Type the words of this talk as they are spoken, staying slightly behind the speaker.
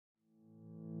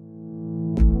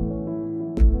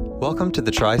Welcome to the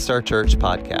TriStar Church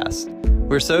podcast.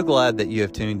 We're so glad that you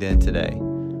have tuned in today.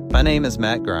 My name is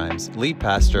Matt Grimes, lead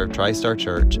pastor of TriStar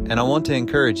Church, and I want to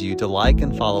encourage you to like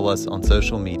and follow us on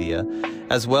social media,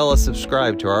 as well as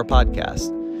subscribe to our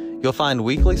podcast. You'll find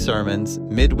weekly sermons,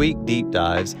 midweek deep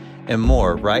dives, and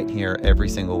more right here every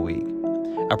single week.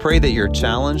 I pray that you're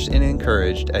challenged and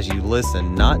encouraged as you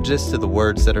listen not just to the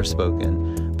words that are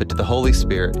spoken, but to the Holy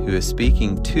Spirit who is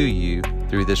speaking to you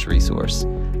through this resource.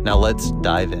 Now let's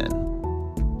dive in.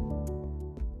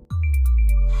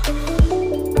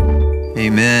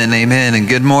 Amen, amen, and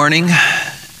good morning.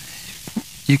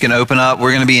 You can open up. We're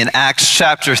going to be in Acts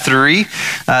chapter 3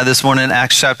 this morning,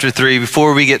 Acts chapter 3.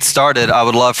 Before we get started, I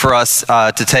would love for us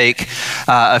to take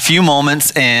a few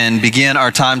moments and begin our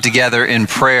time together in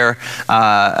prayer,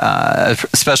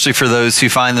 especially for those who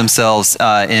find themselves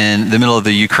in the middle of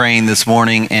the Ukraine this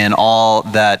morning and all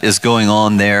that is going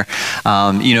on there.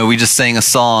 We just sang a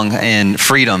song in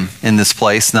freedom in this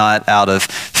place, not out of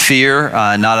fear,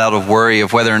 not out of worry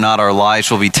of whether or not our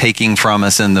lives will be taken from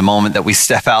us in the moment that we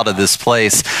step out of this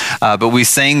place. But we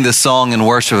sang this song in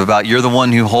worship about you're the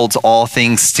one who holds all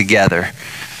things together.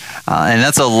 And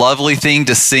that's a lovely thing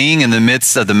to sing in the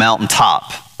midst of the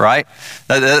mountaintop, right?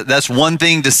 That's one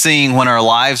thing to sing when our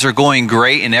lives are going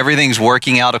great and everything's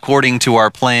working out according to our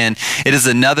plan. It is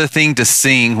another thing to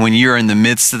sing when you're in the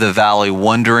midst of the valley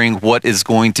wondering what is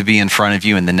going to be in front of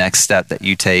you in the next step that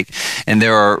you take. And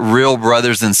there are real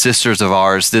brothers and sisters of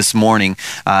ours this morning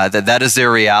that is their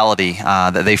reality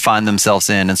that they find themselves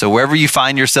in. And so wherever you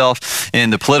find yourself in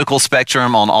the political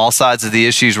spectrum on all sides of the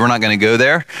issues, we're not going to go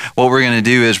there. What we're going to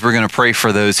do is we're going to pray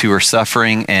for those who are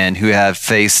suffering and who have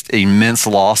faced immense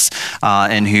loss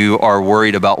and who are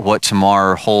worried about what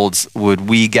tomorrow holds. Would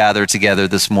we gather together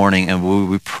this morning and would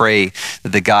we pray that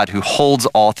the God who holds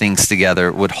all things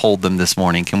together would hold them this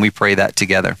morning? Can we pray that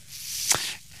together?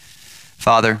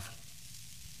 Father,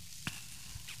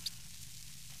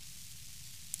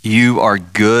 you are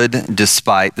good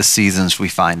despite the seasons we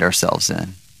find ourselves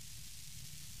in.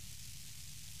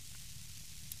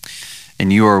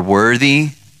 And you are worthy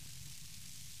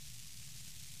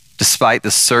despite the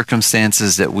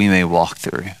circumstances that we may walk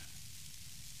through.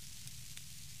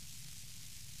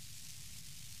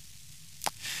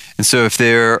 And so if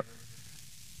there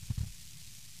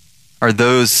are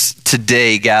those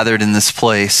today gathered in this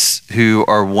place who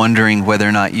are wondering whether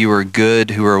or not you are good,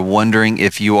 who are wondering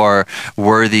if you are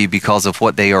worthy because of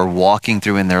what they are walking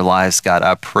through in their lives, God,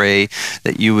 I pray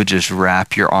that you would just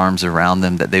wrap your arms around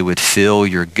them, that they would feel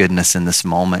your goodness in this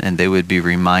moment, and they would be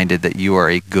reminded that you are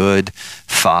a good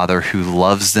Father who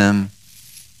loves them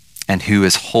and who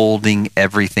is holding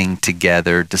everything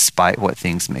together despite what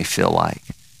things may feel like.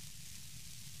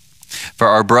 For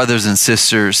our brothers and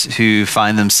sisters who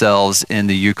find themselves in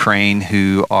the Ukraine,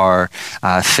 who are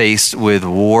faced with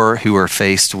war, who are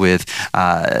faced with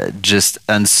just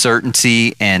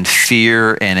uncertainty and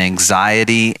fear and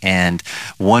anxiety and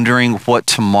wondering what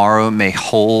tomorrow may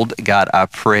hold, God, I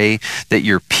pray that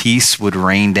your peace would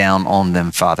rain down on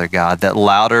them, Father God, that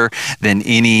louder than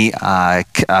any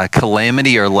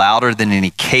calamity or louder than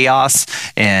any chaos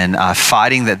and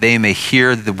fighting that they may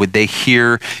hear, would they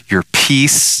hear your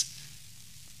peace?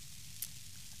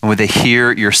 And would they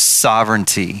hear your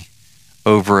sovereignty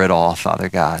over it all, Father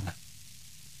God?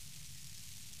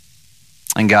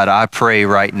 And God, I pray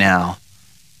right now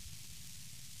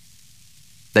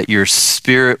that your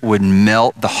Spirit would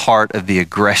melt the heart of the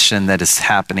aggression that is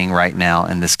happening right now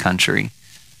in this country,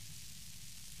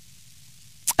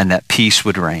 and that peace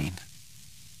would reign,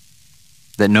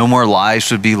 that no more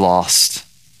lives would be lost.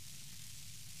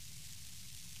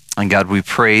 And God, we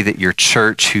pray that your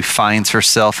church who finds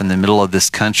herself in the middle of this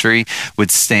country would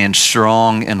stand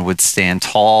strong and would stand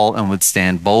tall and would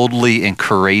stand boldly and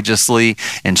courageously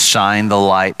and shine the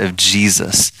light of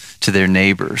Jesus to their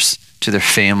neighbors, to their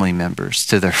family members,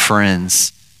 to their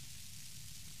friends,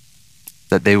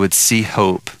 that they would see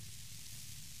hope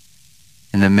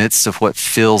in the midst of what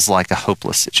feels like a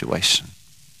hopeless situation.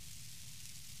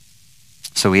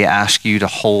 So we ask you to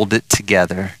hold it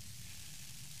together.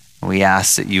 We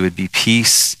ask that you would be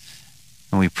peace,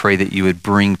 and we pray that you would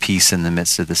bring peace in the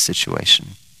midst of this situation.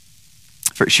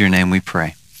 For it's your name we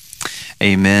pray.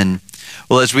 Amen.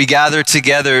 Well, as we gather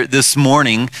together this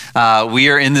morning, we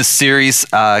are in this series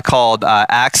called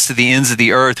Acts to the Ends of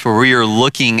the Earth, where we are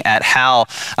looking at how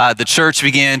the church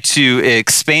began to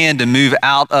expand and move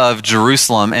out of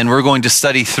Jerusalem. And we're going to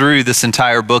study through this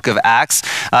entire book of Acts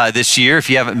this year, if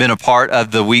you haven't been a part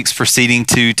of the weeks preceding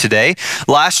to today.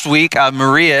 Last week,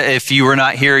 Maria, if you were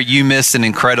not here, you missed an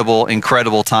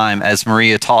incredible time as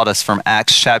Maria taught us from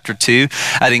Acts chapter 2.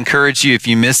 I'd encourage you, if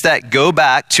you missed that, go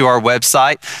back to our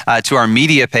website, to our our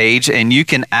media page, and you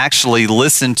can actually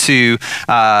listen to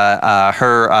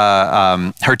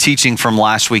her teaching from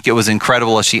last week. It was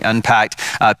incredible as she unpacked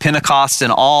Pentecost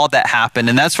and all that happened.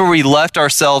 And that's where we left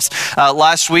ourselves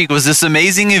last week, was this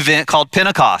amazing event called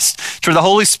Pentecost, where the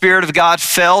Holy Spirit of God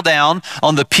fell down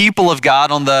on the people of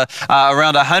God, on the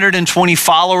around 120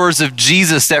 followers of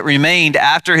Jesus that remained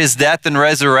after his death and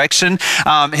resurrection.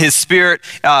 His Spirit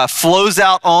flows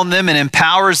out on them and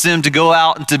empowers them to go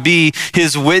out and to be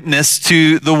his witness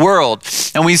to the world.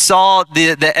 And we saw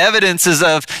the evidences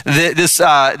of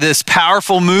this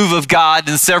powerful move of God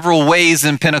in several ways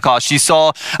in Pentecost. You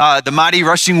saw the mighty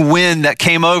rushing wind that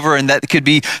came over and that could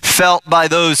be felt by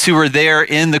those who were there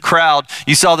in the crowd.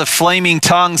 You saw the flaming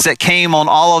tongues that came on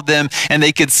all of them, and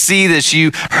they could see this.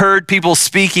 You heard people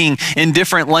speaking in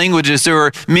different languages. There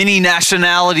were many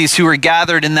nationalities who were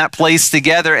gathered in that place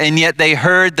together, and yet they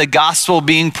heard the gospel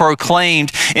being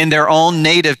proclaimed in their own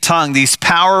native tongue. These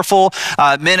powerful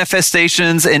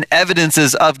manifestations and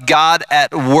evidences of God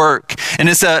at work. And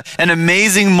it's an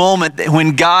amazing moment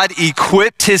when God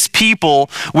equipped his people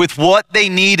with what they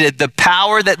needed, the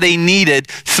power that they needed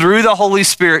through the Holy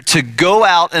Spirit to go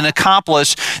out and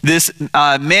accomplish this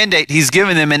mandate he's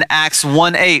given them in Acts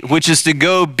 1:8, which is to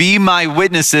go be my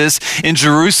witnesses in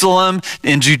Jerusalem,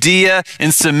 in Judea,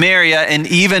 in Samaria, and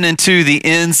even into the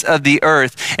ends of the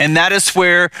earth. And that is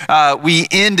where we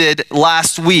ended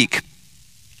last week.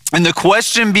 And the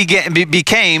question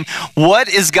became, what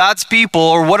is God's people,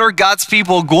 or what are God's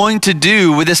people going to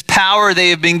do with this power they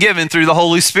have been given through the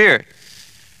Holy Spirit?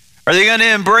 Are they going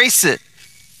to embrace it?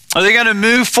 Are they going to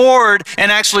move forward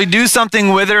and actually do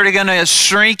something with it? Or are they going to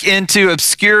shrink into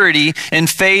obscurity and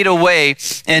fade away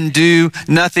and do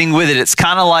nothing with it? It's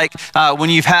kind of like when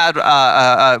you've had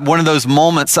one of those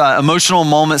moments, emotional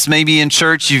moments, maybe in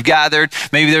church, you've gathered,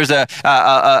 maybe there's a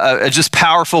just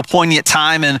powerful, poignant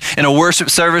time in a worship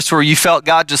service where you felt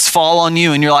God just fall on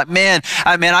you, and you're like, man,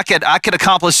 I could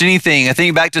accomplish anything. I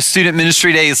think back to student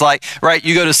ministry days, like, right,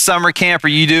 you go to summer camp or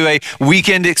you do a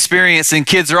weekend experience and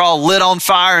kids are all lit on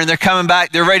fire, and they're coming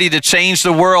back, they're ready to change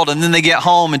the world, and then they get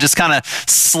home and just kind of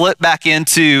slip back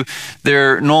into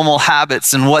their normal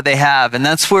habits and what they have. And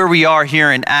that's where we are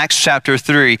here in Acts chapter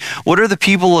 3. What are the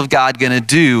people of God going to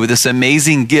do with this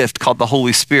amazing gift called the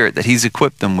Holy Spirit that he's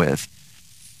equipped them with?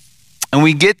 And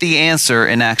we get the answer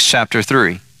in Acts chapter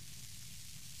 3.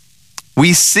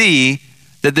 We see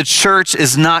that the church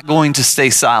is not going to stay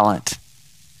silent.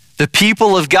 The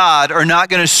people of God are not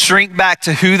going to shrink back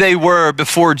to who they were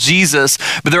before Jesus,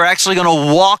 but they're actually going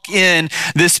to walk in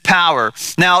this power.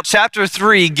 Now, chapter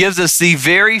 3 gives us the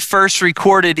very first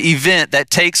recorded event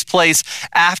that takes place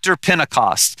after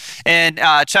Pentecost. And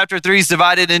chapter 3 is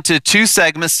divided into two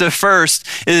segments. The first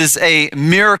is a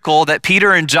miracle that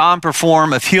Peter and John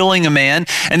perform of healing a man.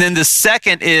 And then the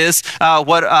second is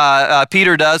what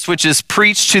Peter does, which is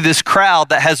preach to this crowd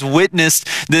that has witnessed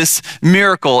this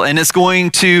miracle. And it's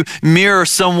going to mirror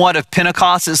somewhat of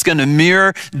Pentecost. It's going to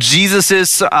mirror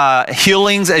Jesus's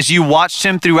healings as you watched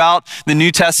him throughout the New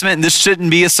Testament. And this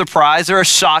shouldn't be a surprise or a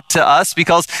shock to us,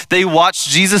 because they watched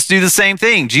Jesus do the same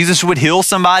thing. Jesus would heal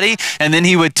somebody, and then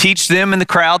he would teach them in the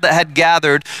crowd that had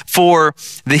gathered for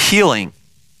the healing.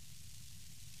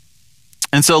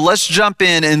 And so let's jump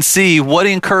in and see what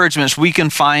encouragements we can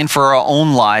find for our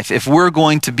own life if we're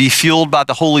going to be fueled by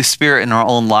the Holy Spirit in our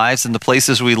own lives and the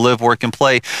places we live, work, and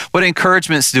play. What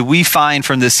encouragements do we find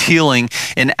from this healing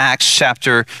in Acts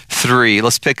chapter 3?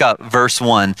 Let's pick up verse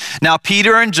 1. Now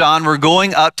Peter and John were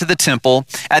going up to the temple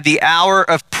at the hour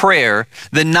of prayer,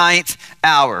 the 9th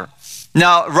hour.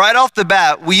 Now, right off the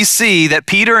bat, we see that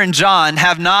Peter and John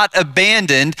have not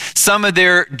abandoned some of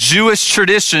their Jewish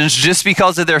traditions just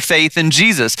because of their faith in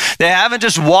Jesus. They haven't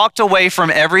just walked away from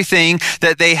everything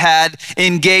that they had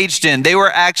engaged in. They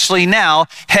were actually now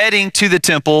heading to the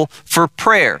temple for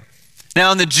prayer.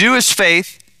 Now, in the Jewish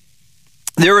faith,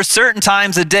 there were certain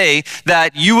times a day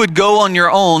that you would go on your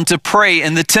own to pray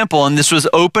in the temple, and this was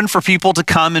open for people to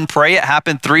come and pray. It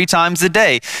happened 3 times a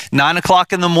day, 9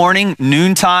 o'clock in the morning,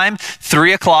 noontime,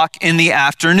 3 o'clock in the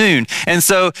afternoon. And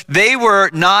so they were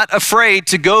not afraid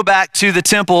to go back to the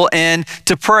temple and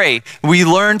to pray. We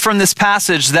learned from this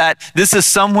passage that this is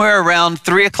somewhere around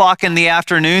 3 o'clock in the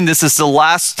afternoon. This is the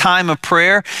last time of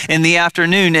prayer in the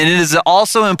afternoon. And it is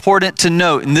also important to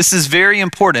note, and this is very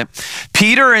important,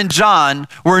 Peter and John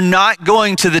were not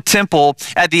going to the temple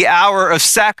at the hour of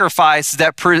sacrifice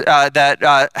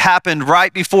that happened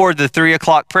right before the 3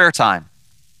 o'clock prayer time.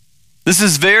 This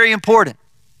is very important.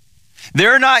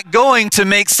 They're not going to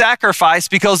make sacrifice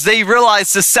because they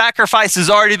realize the sacrifice has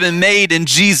already been made in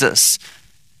Jesus.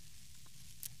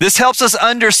 This helps us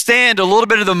understand a little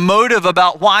bit of the motive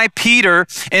about why Peter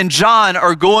and John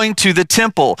are going to the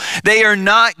temple. They are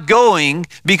not going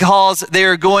because they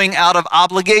are going out of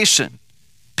obligation.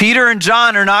 Peter and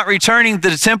John are not returning to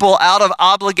the temple out of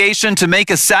obligation to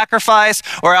make a sacrifice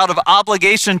or out of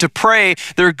obligation to pray.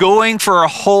 They're going for a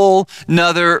whole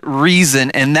nother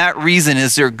reason, and that reason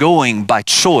is they're going by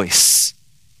choice.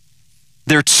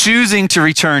 They're choosing to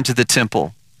return to the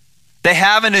temple. They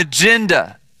have an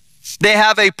agenda. They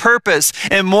have a purpose,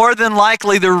 and more than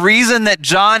likely the reason that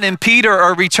John and Peter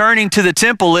are returning to the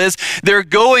temple is they're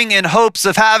going in hopes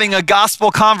of having a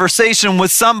gospel conversation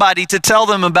with somebody to tell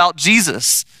them about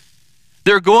Jesus.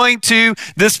 They're going to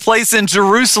this place in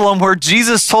Jerusalem where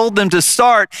Jesus told them to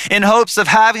start in hopes of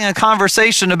having a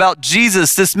conversation about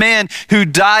Jesus, this man who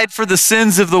died for the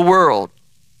sins of the world.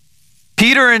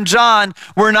 Peter and John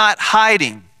were not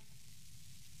hiding.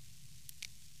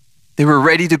 They were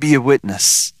ready to be a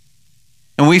witness.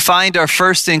 And we find our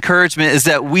first encouragement is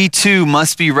that we too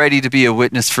must be ready to be a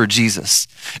witness for Jesus.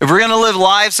 If we're going to live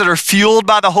lives that are fueled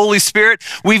by the Holy Spirit,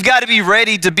 we've got to be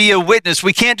ready to be a witness.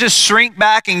 We can't just shrink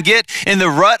back and get in the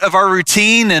rut of our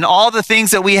routine and all the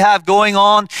things that we have going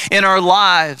on in our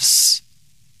lives.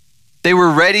 They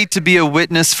were ready to be a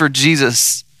witness for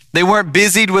Jesus. They weren't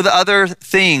busied with other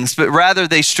things, but rather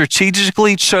they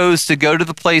strategically chose to go to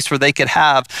the place where they could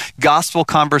have gospel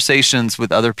conversations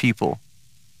with other people.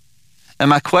 And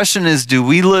my question is, do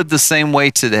we live the same way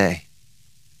today?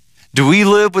 Do we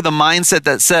live with a mindset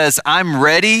that says, I'm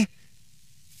ready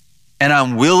and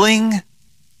I'm willing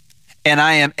and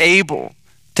I am able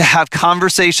to have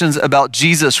conversations about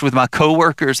Jesus with my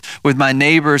coworkers, with my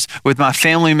neighbors, with my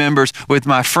family members, with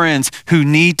my friends who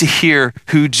need to hear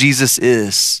who Jesus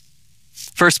is?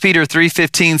 1 Peter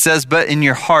 3:15 says, but in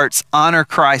your hearts, honor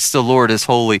Christ the Lord as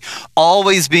holy,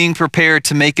 always being prepared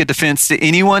to make a defense to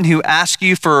anyone who asks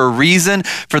you for a reason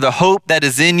for the hope that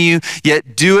is in you,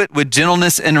 yet do it with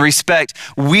gentleness and respect.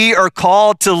 We are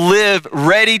called to live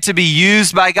ready to be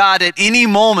used by God at any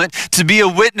moment to be a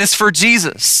witness for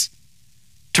Jesus.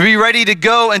 To be ready to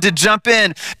go and to jump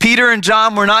in. Peter and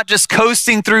John were not just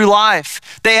coasting through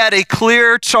life. They had a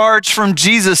clear charge from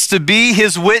Jesus to be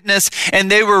his witness,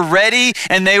 and they were ready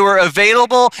and they were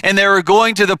available and they were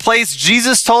going to the place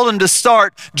Jesus told them to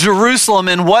start, Jerusalem.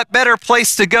 And what better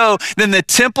place to go than the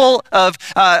temple of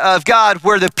God,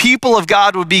 where the people of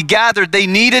God would be gathered? They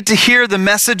needed to hear the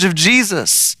message of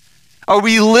Jesus. Are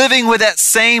we living with that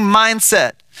same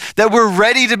mindset? That we're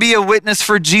ready to be a witness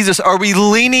for Jesus? Are we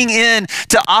leaning in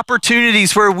to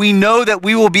opportunities where we know that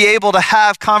we will be able to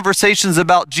have conversations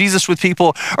about Jesus with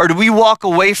people? Or do we walk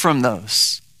away from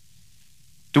those?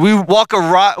 Do we walk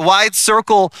a wide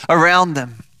circle around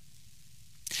them?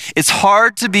 It's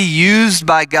hard to be used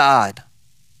by God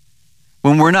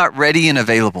when we're not ready and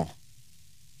available.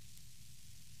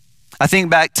 I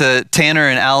think back to Tanner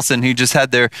and Allison, who just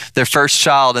had their first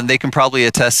child, and they can probably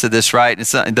attest to this, right?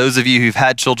 And those of you who've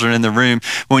had children in the room,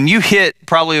 when you hit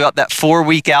probably about that 4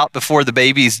 week out before the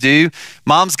baby's due,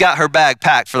 mom's got her bag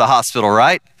packed for the hospital,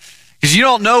 right? Because you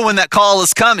don't know when that call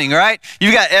is coming, right?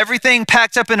 You've got everything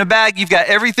packed up in a bag. You've got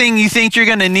everything you think you're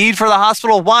going to need for the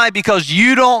hospital. Why? Because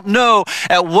you don't know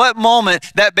at what moment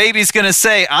that baby's going to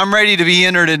say, I'm ready to be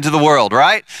entered into the world,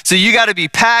 right? So you got to be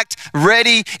packed,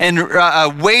 ready,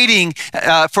 and waiting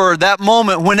for that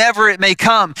moment whenever it may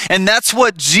come. And that's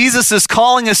what Jesus is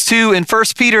calling us to in 1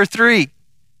 Peter 3.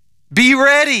 Be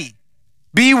ready.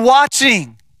 Be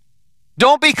watching.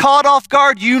 Don't be caught off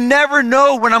guard. You never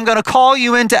know when I'm going to call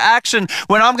you into action,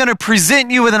 when I'm going to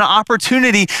present you with an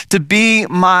opportunity to be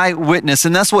my witness.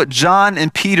 And that's what John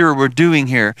and Peter were doing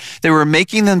here. They were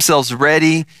making themselves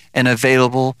ready and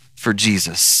available for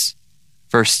Jesus.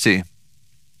 Verse 2.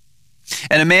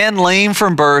 And a man lame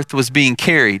from birth was being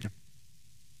carried,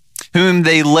 whom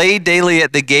they laid daily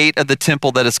at the gate of the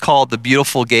temple that is called the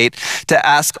Beautiful Gate, to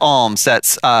ask alms.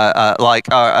 That's like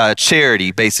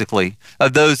charity, basically,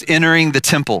 of those entering the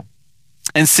temple.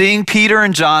 And seeing Peter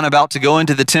and John about to go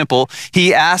into the temple,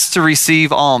 he asked to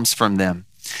receive alms from them.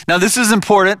 Now, this is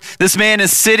important. This man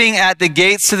is sitting at the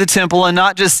gates to the temple, and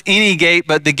not just any gate,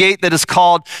 but the gate that is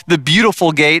called the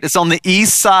Beautiful Gate. It's on the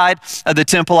east side of the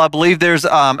temple. I believe there's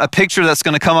a picture that's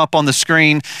going to come up on the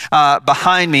screen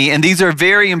behind me, and these are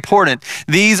very important.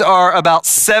 These are about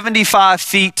 75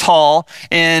 feet tall.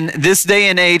 In this day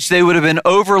and age, they would have been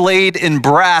overlaid in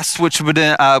brass, which would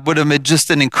have been just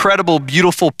an incredible,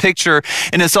 beautiful picture.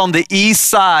 And it's on the east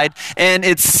side, and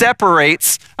it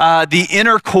separates the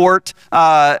inner court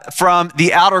from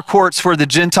the outer courts where the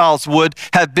Gentiles would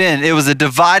have been. It was a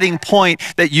dividing point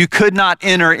that you could not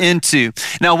enter into.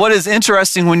 Now, what is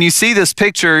interesting when you see this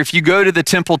picture, if you go to the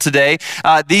temple today,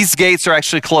 these gates are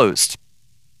actually closed.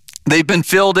 They've been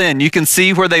filled in. You can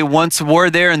see where they once were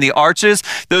there in the arches.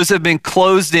 Those have been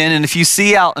closed in. And if you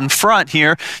see out in front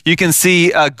here, you can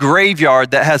see a graveyard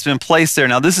that has been placed there.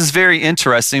 Now, this is very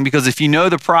interesting because if you know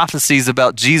the prophecies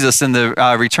about Jesus and the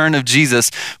return of Jesus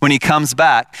when he comes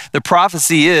back, the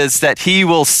prophecy is that he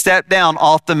will step down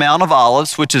off the Mount of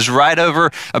Olives, which is right over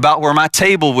about where my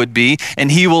table would be,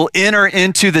 and he will enter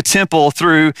into the temple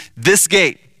through this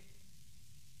gate.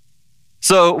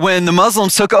 So when the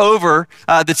Muslims took over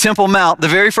the Temple Mount, the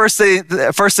very first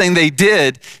thing they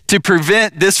did to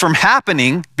prevent this from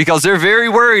happening, because they're very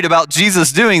worried about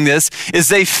Jesus doing this, is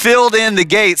they filled in the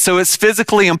gate so it's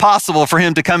physically impossible for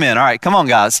him to come in. All right, come on,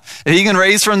 guys. If he can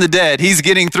raise from the dead, he's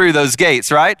getting through those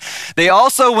gates, right? They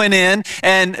also went in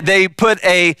and they put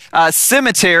a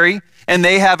cemetery, and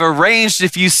they have arranged,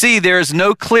 if you see, there is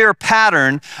no clear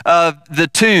pattern of the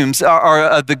tombs or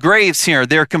of the graves here.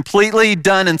 They're completely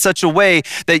done in such a way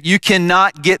that you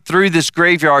cannot get through this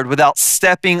graveyard without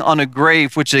stepping on a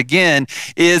grave, which again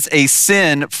is a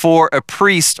sin for a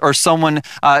priest or someone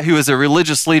who is a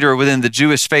religious leader within the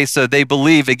Jewish faith. So they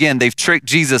believe, again, they've tricked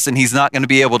Jesus and he's not going to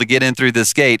be able to get in through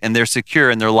this gate, and they're secure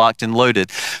and they're locked and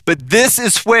loaded. But this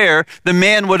is where the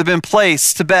man would have been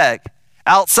placed to beg.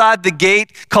 Outside the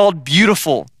gate called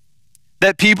Beautiful,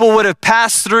 that people would have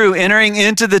passed through entering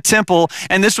into the temple.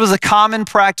 And this was a common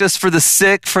practice for the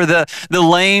sick, for the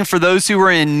lame, for those who were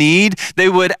in need. They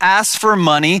would ask for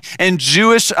money, and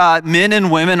Jewish men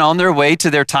and women on their way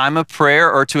to their time of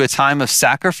prayer or to a time of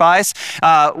sacrifice,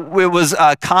 it was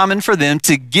common for them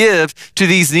to give to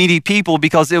these needy people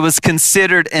because it was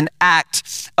considered an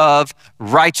act of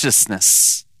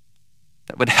righteousness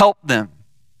that would help them.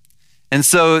 And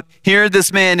so here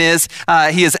this man is,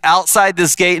 he is outside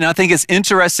this gate, and I think it's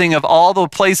interesting of all the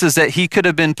places that he could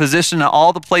have been positioned,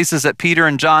 all the places that Peter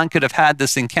and John could have had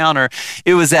this encounter,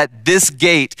 it was at this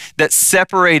gate that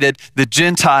separated the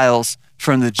Gentiles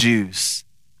from the Jews.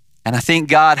 And I think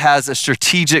God has a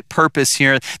strategic purpose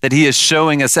here that he is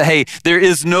showing us that, hey, there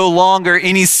is no longer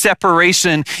any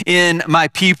separation in my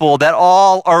people, that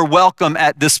all are welcome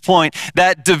at this point.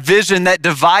 That division, that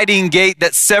dividing gate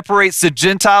that separates the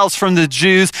Gentiles from the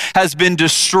Jews has been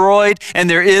destroyed, and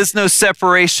there is no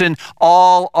separation.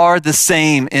 All are the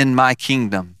same in my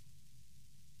kingdom.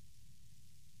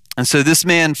 And so this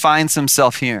man finds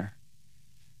himself here.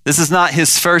 This is not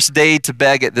his first day to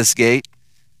beg at this gate.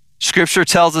 Scripture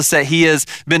tells us that he has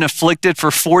been afflicted for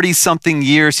 40-something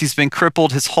years. He's been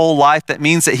crippled his whole life. That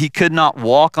means that he could not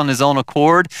walk on his own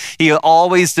accord. He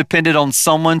always depended on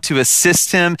someone to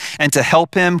assist him and to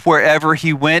help him wherever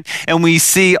he went. And we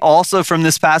see also from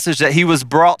this passage that he was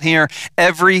brought here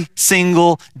every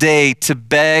single day to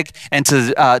beg and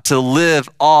to live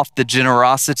off the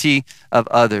generosity of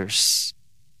others.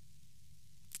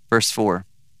 Verse 4,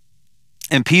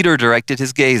 and Peter directed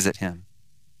his gaze at him,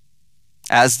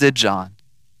 as did John,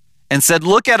 and said,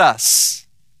 "Look at us."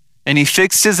 And he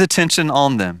fixed his attention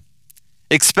on them,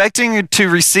 expecting to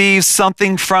receive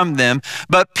something from them.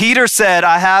 But Peter said,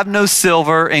 "I have no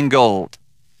silver and gold,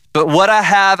 but what I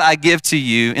have I give to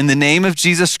you. In the name of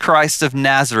Jesus Christ of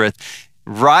Nazareth,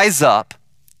 rise up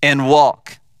and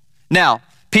walk." Now,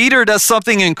 Peter does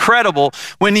something incredible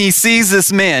when he sees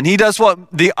this man. He does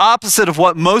the opposite of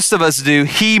what most of us do.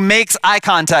 He makes eye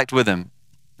contact with him.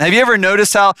 Have you ever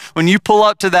noticed how when you pull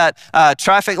up to that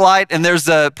traffic light and there's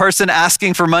a person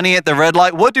asking for money at the red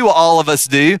light, what do all of us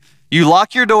do? You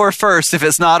lock your door first if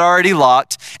it's not already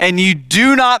locked, and you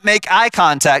do not make eye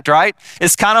contact, right?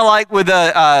 It's kind of like with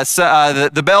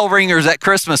the bell ringers at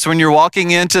Christmas when you're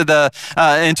walking into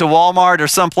into Walmart or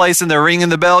someplace and they're ringing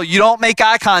the bell. You don't make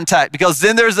eye contact because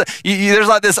then there's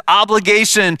like this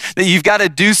obligation that you've got to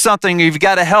do something, you've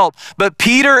got to help. But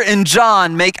Peter and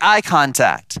John make eye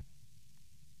contact.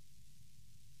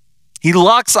 He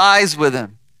locks eyes with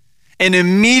him. And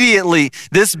immediately,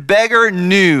 this beggar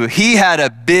knew he had a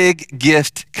big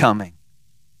gift coming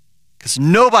because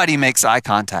nobody makes eye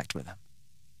contact with him.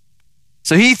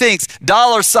 So he thinks,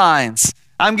 dollar signs.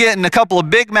 I'm getting a couple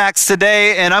of Big Macs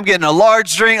today, and I'm getting a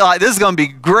large drink. Like, this is going to be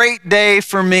a great day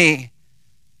for me.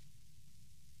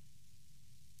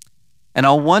 And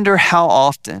I wonder how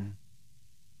often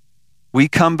we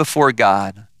come before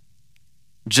God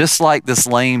just like this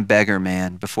lame beggar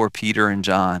man before Peter and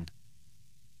John,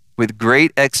 with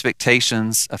great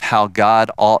expectations of how God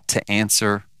ought to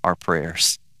answer our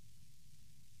prayers.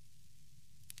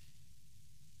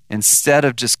 Instead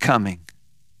of just coming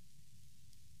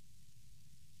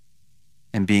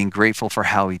and being grateful for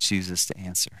how he chooses to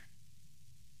answer.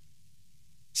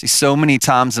 See, so many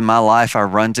times in my life, I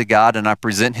run to God and I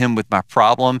present him with my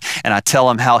problem and I tell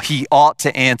him how he ought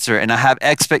to answer, and I have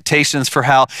expectations for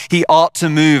how he ought to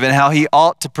move and how he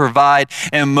ought to provide.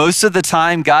 And most of the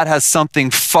time, God has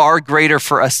something far greater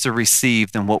for us to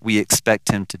receive than what we expect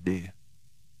him to do.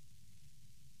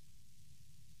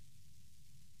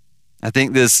 I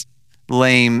think this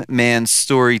lame man's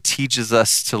story teaches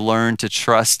us to learn to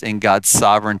trust in God's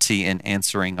sovereignty in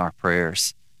answering our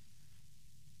prayers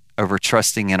over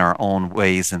trusting in our own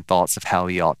ways and thoughts of how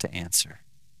he ought to answer.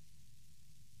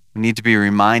 We need to be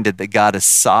reminded that God is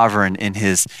sovereign in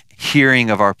his hearing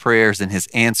of our prayers and his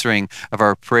answering of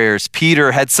our prayers.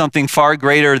 Peter had something far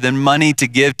greater than money to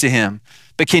give to him.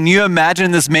 But can you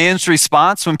imagine this man's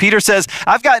response when Peter says,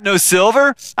 I've got no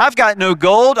silver, I've got no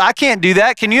gold, I can't do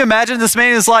that. Can you imagine this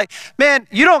man is like, man,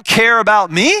 you don't care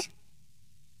about me?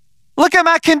 Look at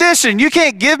my condition. You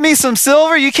can't give me some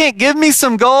silver, you can't give me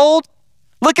some gold.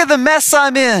 Look at the mess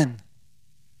I'm in.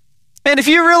 Man, if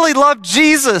you really love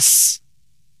Jesus,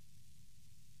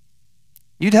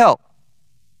 you'd help.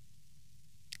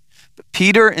 But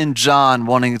Peter and John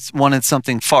wanted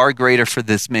something far greater for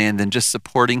this man than just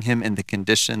supporting him in the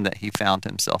condition that he found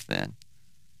himself in.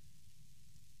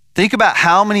 Think about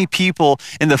how many people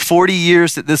in the 40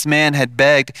 years that this man had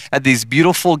begged at these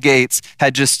beautiful gates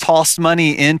had just tossed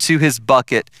money into his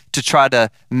bucket to try to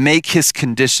make his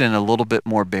condition a little bit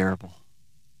more bearable.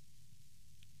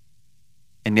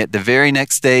 And yet the very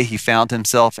next day, he found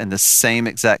himself in the same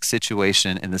exact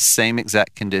situation, in the same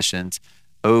exact conditions,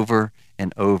 over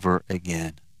and over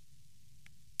again.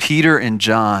 Peter and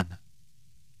John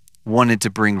wanted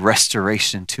to bring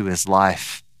restoration to his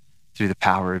life through the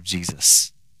power of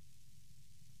Jesus.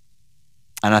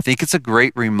 And I think it's a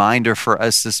great reminder for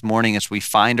us this morning as we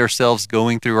find ourselves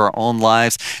going through our own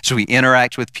lives, as we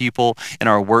interact with people in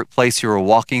our workplace who are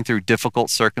walking through difficult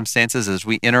circumstances, as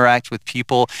we interact with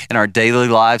people in our daily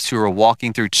lives who are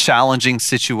walking through challenging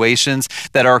situations,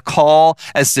 that our call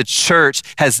as the church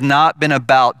has not been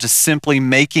about just simply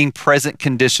making present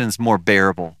conditions more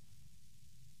bearable.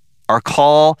 Our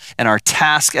call and our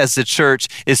task as the church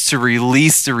is to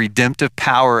release the redemptive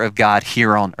power of God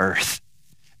here on earth.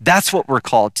 That's what we're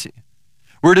called to.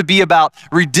 We're to be about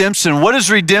redemption. What does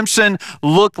redemption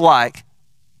look like?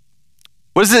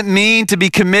 What does it mean to be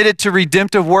committed to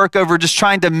redemptive work over just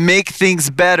trying to make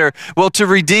things better? Well, to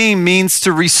redeem means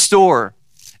to restore.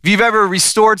 If you've ever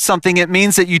restored something, it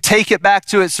means that you take it back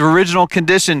to its original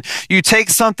condition. You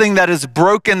take something that is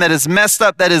broken, that is messed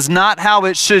up, that is not how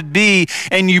it should be,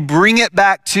 and you bring it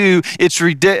back to its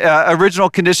original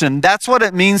condition. That's what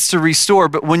it means to restore.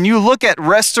 But when you look at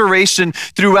restoration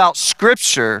throughout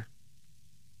Scripture,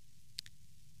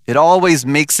 it always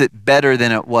makes it better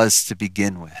than it was to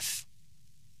begin with.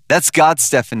 That's God's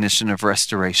definition of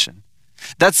restoration.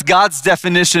 That's God's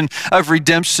definition of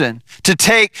redemption, to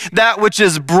take that which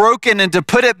is broken and to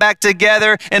put it back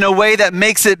together in a way that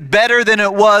makes it better than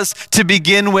it was to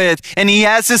begin with. And he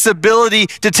has this ability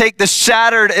to take the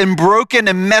shattered and broken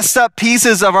and messed up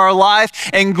pieces of our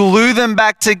life and glue them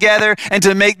back together and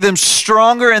to make them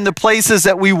stronger in the places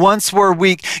that we once were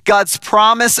weak. God's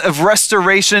promise of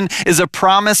restoration is a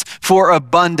promise for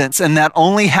abundance, and that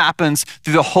only happens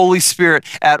through the Holy Spirit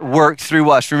at work through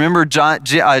us. Remember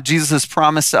Jesus'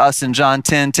 promise to us in John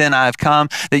 10:10, I have come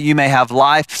that you may have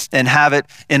life and have it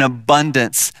in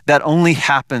abundance. That only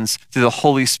happens through the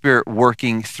Holy Spirit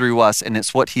working through us, and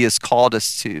it's what he has called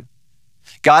us to.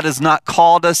 God has not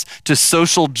called us to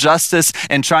social justice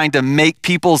and trying to make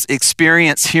people's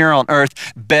experience here on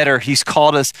earth better. He's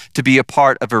called us to be a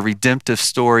part of a redemptive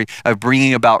story of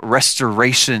bringing about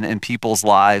restoration in people's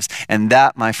lives, and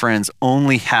that, my friends,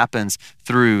 only happens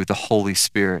through the Holy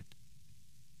Spirit.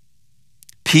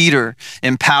 Peter,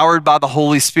 empowered by the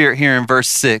Holy Spirit here in verse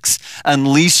 6,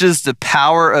 unleashes the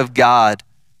power of God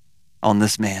on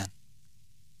this man.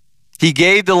 He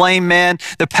gave the lame man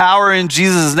the power in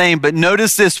Jesus' name, but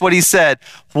notice this, what he said,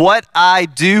 what I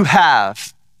do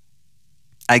have,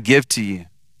 I give to you.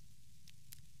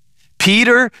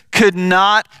 Peter could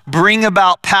not bring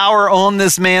about power on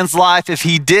this man's life if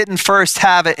he didn't first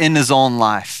have it in his own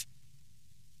life.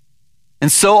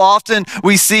 And so often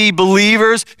we see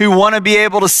believers who want to be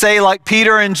able to say, like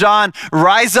Peter and John,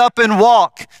 rise up and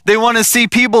walk. They want to see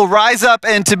people rise up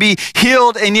and to be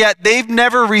healed, and yet they've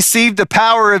never received the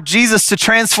power of Jesus to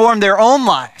transform their own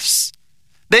lives.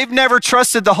 They've never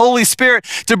trusted the Holy Spirit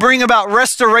to bring about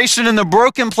restoration in the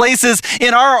broken places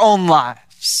in our own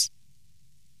lives.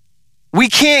 We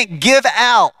can't give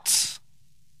out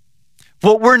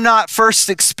what we're not first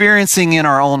experiencing in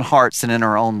our own hearts and in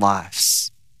our own lives.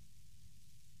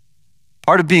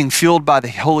 Part of being fueled by the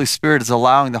Holy Spirit is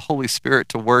allowing the Holy Spirit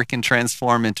to work and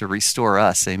transform and to restore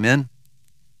us. Amen?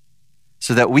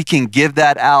 So that we can give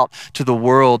that out to the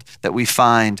world that we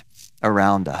find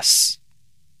around us.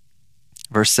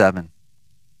 Verse 7.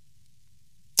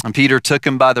 And Peter took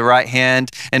him by the right hand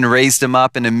and raised him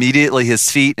up, and immediately his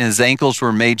feet and his ankles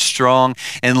were made strong.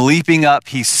 And leaping up,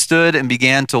 he stood and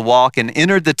began to walk and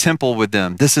entered the temple with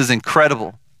them. This is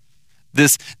incredible.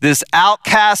 This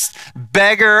outcast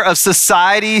beggar of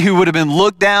society who would have been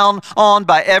looked down on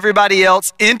by everybody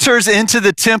else enters into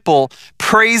the temple,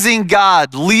 praising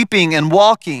God, leaping and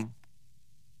walking.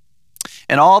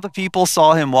 And all the people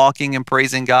saw him walking and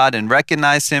praising God and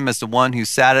recognized him as the one who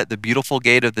sat at the beautiful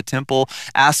gate of the temple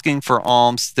asking for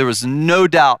alms. There was no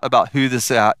doubt about who this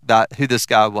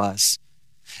guy was.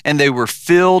 And they were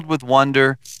filled with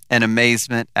wonder and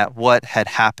amazement at what had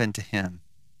happened to him.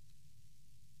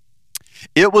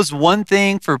 It was one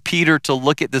thing for Peter to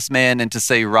look at this man and to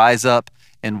say, rise up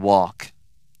and walk.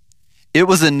 It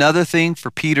was another thing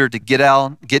for Peter to get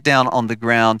down on the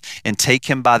ground and take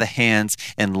him by the hands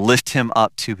and lift him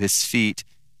up to his feet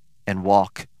and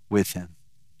walk with him.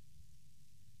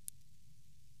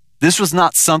 This was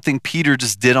not something Peter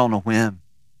just did on a whim.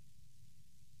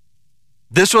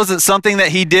 This wasn't something that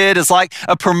he did as like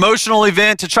a promotional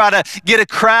event to try to get a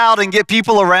crowd and get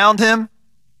people around him.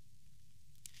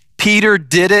 Peter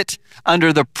did it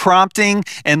under the prompting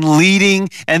and leading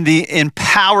and the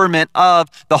empowerment of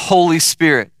the Holy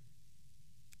Spirit.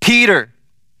 Peter,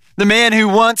 the man who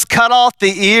once cut off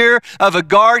the ear of a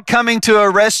guard coming to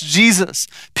arrest Jesus.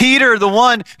 Peter, the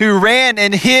one who ran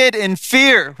and hid in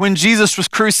fear when Jesus was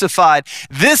crucified.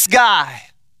 This guy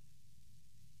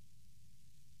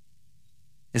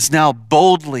is now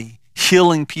boldly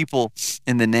healing people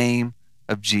in the name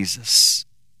of Jesus.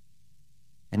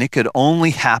 And it could only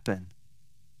happen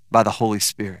by the Holy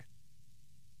Spirit,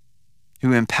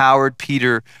 who empowered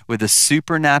Peter with a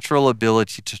supernatural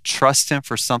ability to trust him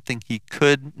for something he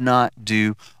could not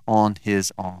do on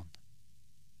his own.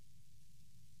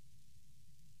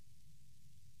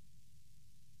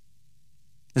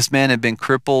 This man had been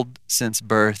crippled since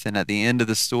birth, and at the end of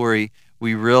the story,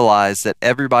 we realize that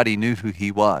everybody knew who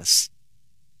he was.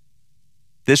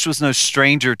 This was no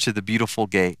stranger to the beautiful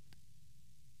gate.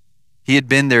 He had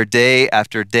been there day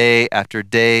after day after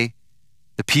day.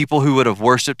 The people who would have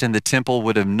worshiped in the temple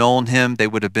would have known him. They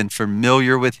would have been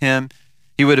familiar with him.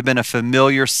 He would have been a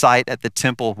familiar sight at the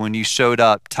temple when you showed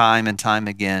up time and time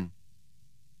again.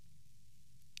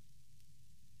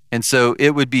 And so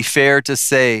it would be fair to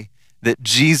say that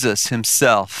Jesus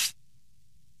himself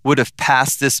would have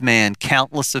passed this man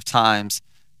countless of times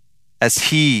as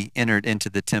he entered into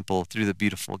the temple through the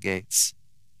beautiful gates.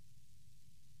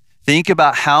 Think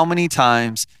about how many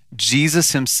times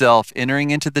Jesus himself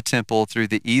entering into the temple through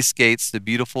the east gates, the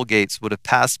beautiful gates, would have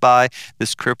passed by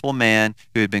this crippled man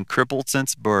who had been crippled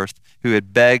since birth, who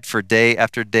had begged for day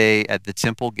after day at the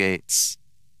temple gates.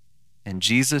 And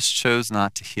Jesus chose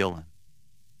not to heal him.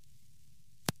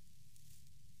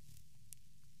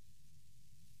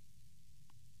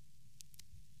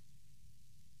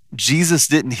 Jesus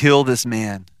didn't heal this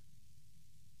man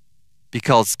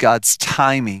because God's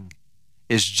timing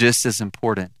is just as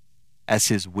important as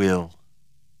his will.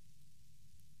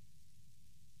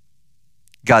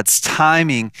 God's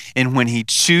timing and when he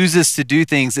chooses to do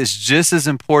things is just as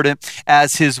important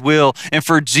as his will. And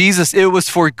for Jesus, it was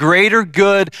for greater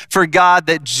good for God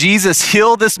that Jesus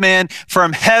healed this man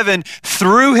from heaven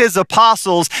through his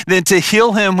apostles than to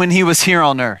heal him when he was here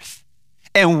on earth.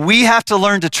 And we have to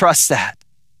learn to trust that.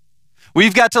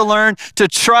 We've got to learn to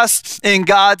trust in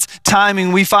God's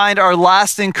timing. We find our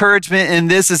last encouragement in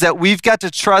this is that we've got to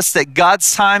trust that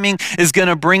God's timing is going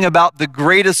to bring about the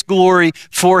greatest glory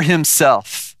for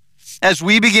himself. As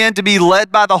we begin to be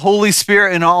led by the Holy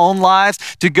Spirit in our own lives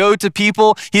to go to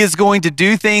people, he is going to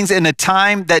do things in a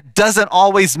time that doesn't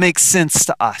always make sense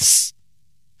to us.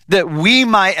 That we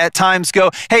might at times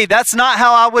go, hey, that's not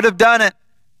how I would have done it.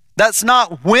 That's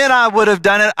not when I would have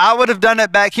done it. I would have done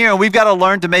it back here. And we've got to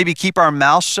learn to maybe keep our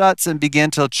mouth shut and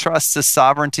begin to trust the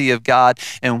sovereignty of God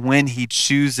and when he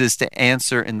chooses to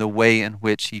answer in the way in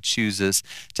which he chooses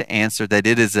to answer, that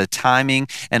it is a timing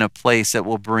and a place that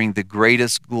will bring the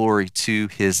greatest glory to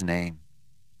his name.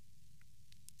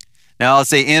 Now, as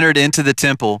they entered into the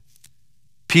temple,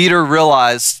 Peter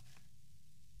realized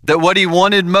that what he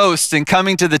wanted most in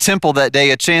coming to the temple that day,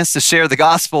 a chance to share the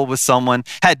gospel with someone,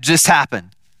 had just happened.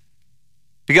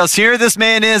 Because here this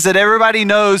man is that everybody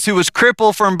knows who was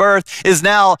crippled from birth is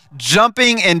now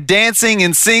jumping and dancing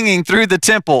and singing through the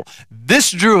temple.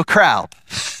 This drew a crowd.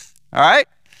 All right?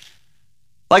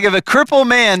 Like if a crippled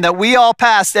man that we all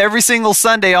passed every single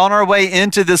Sunday on our way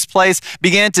into this place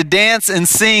began to dance and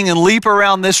sing and leap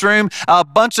around this room, a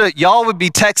bunch of y'all would be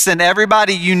texting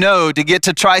everybody you know to get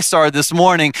to TriStar this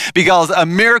morning because a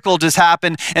miracle just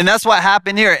happened. And that's what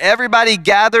happened here. Everybody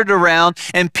gathered around,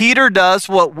 and Peter does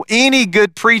what any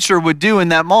good preacher would do in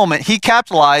that moment. He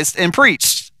capitalized and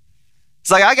preached.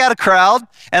 It's like, I got a crowd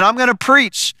and I'm going to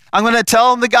preach. I'm going to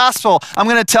tell them the gospel. I'm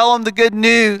going to tell them the good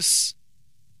news.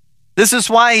 This is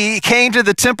why he came to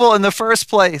the temple in the first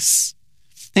place.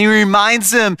 He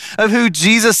reminds them of who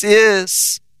Jesus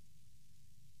is.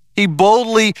 He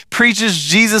boldly preaches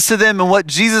Jesus to them and what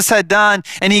Jesus had done,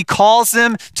 and he calls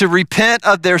them to repent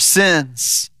of their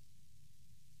sins.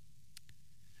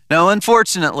 Now,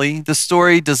 unfortunately, the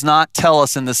story does not tell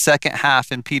us in the second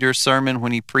half in Peter's sermon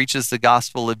when he preaches the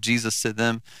gospel of Jesus to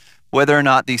them whether or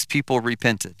not these people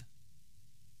repented.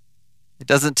 It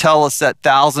doesn't tell us that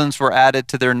thousands were added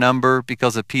to their number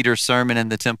because of Peter's sermon in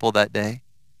the temple that day.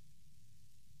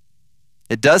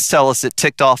 It does tell us it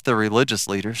ticked off the religious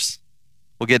leaders.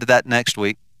 We'll get to that next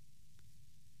week.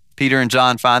 Peter and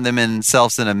John find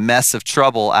themselves in a mess of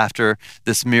trouble after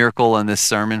this miracle and this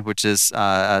sermon, which is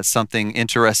something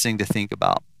interesting to think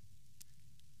about.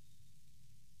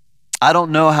 I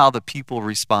don't know how the people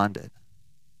responded,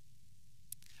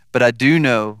 but I do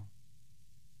know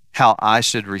how I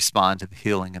should respond to the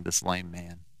healing of this lame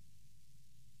man.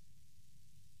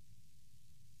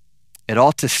 It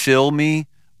ought to fill me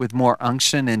with more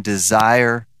unction and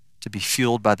desire to be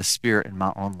fueled by the Spirit in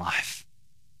my own life.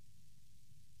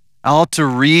 I ought to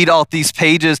read all these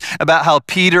pages about how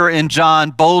Peter and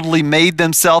John boldly made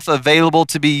themselves available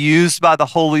to be used by the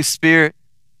Holy Spirit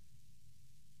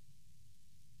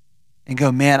and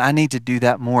go, man, I need to do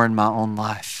that more in my own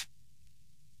life.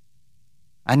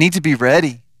 I need to be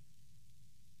ready.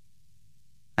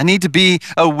 I need to be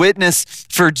a witness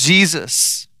for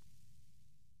Jesus.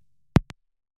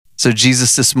 So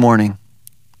Jesus, this morning,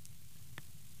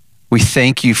 we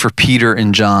thank you for Peter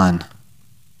and John,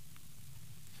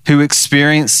 who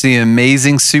experienced the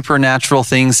amazing supernatural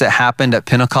things that happened at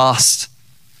Pentecost,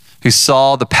 who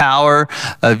saw the power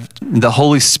of the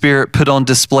Holy Spirit put on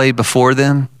display before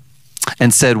them,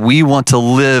 and said, we want to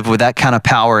live with that kind of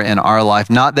power in our life.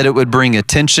 Not that it would bring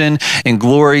attention and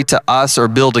glory to us or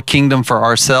build a kingdom for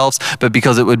ourselves, but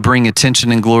because it would bring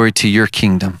attention and glory to your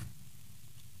kingdom.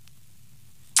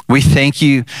 We thank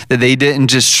you that they didn't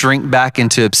just shrink back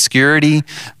into obscurity,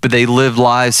 but they lived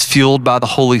lives fueled by the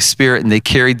Holy Spirit, and they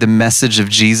carried the message of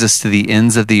Jesus to the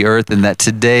ends of the earth, and that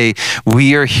today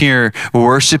we are here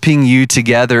worshiping you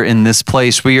together in this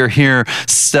place. We are here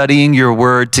studying your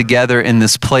word together in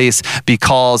this place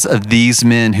because of these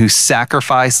men who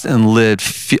sacrificed and lived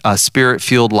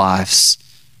spirit-fueled lives.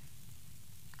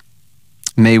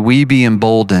 May we be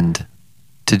emboldened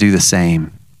to do the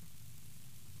same.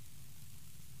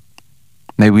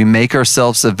 May we make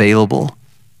ourselves available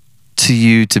to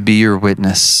you to be your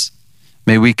witness.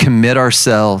 May we commit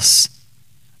ourselves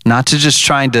not to just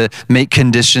trying to make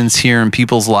conditions here in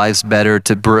people's lives better,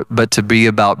 but to be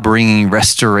about bringing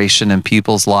restoration in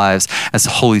people's lives as the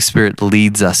Holy Spirit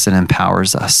leads us and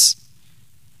empowers us.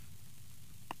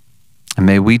 And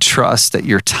may we trust that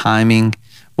your timing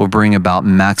will bring about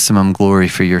maximum glory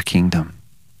for your kingdom.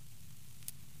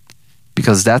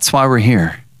 Because that's why we're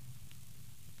here.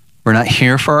 We're not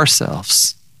here for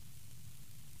ourselves.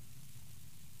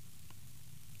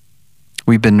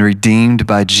 We've been redeemed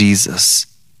by Jesus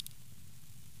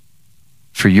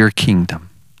for your kingdom,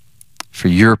 for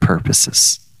your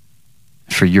purposes,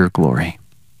 for your glory.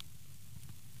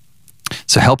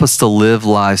 So help us to live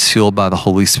lives fueled by the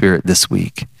Holy Spirit this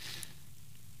week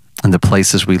in the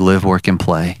places we live, work, and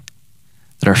play.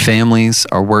 That our families,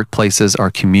 our workplaces,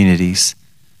 our communities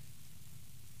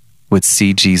would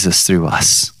see Jesus through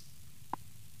us.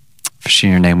 In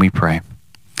your name we pray.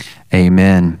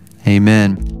 Amen.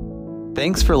 Amen.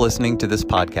 Thanks for listening to this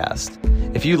podcast.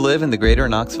 If you live in the greater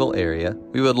Knoxville area,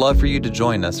 we would love for you to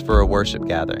join us for a worship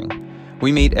gathering.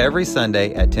 We meet every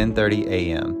Sunday at 10:30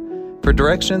 a.m. For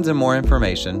directions and more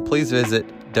information, please visit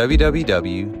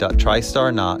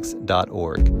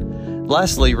www.tristarknox.org.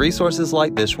 Lastly, resources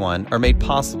like this one are made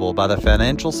possible by the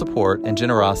financial support and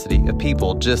generosity of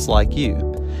people just like you.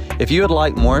 If you would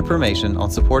like more information on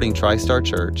supporting TriStar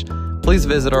Church, please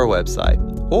visit our website,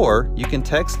 or you can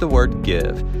text the word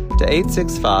GIVE to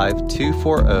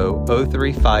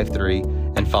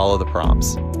 865-240-0353 and follow the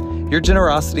prompts. Your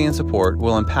generosity and support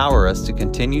will empower us to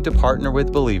continue to partner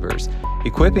with believers,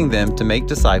 equipping them to make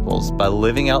disciples by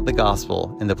living out the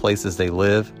gospel in the places they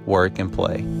live, work, and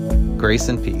play. Grace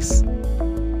and peace.